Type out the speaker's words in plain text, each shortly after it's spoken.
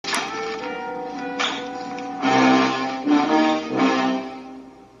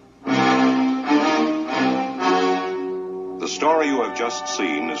have just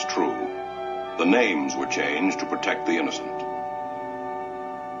seen is true. The names were changed to protect the innocent.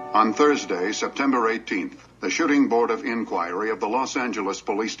 On Thursday, September 18th, the Shooting Board of Inquiry of the Los Angeles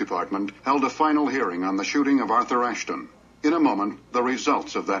Police Department held a final hearing on the shooting of Arthur Ashton. In a moment, the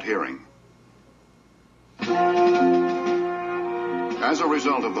results of that hearing. As a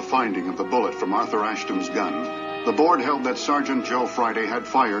result of the finding of the bullet from Arthur Ashton's gun, the board held that Sergeant Joe Friday had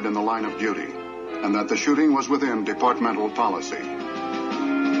fired in the line of duty, and that the shooting was within departmental policy.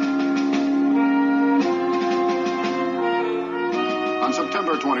 On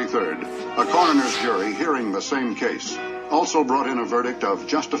September 23rd, a coroner's jury hearing the same case also brought in a verdict of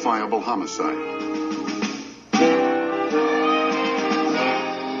justifiable homicide.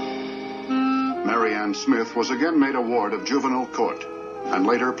 Mary Ann Smith was again made a ward of juvenile court and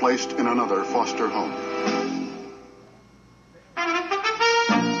later placed in another foster home.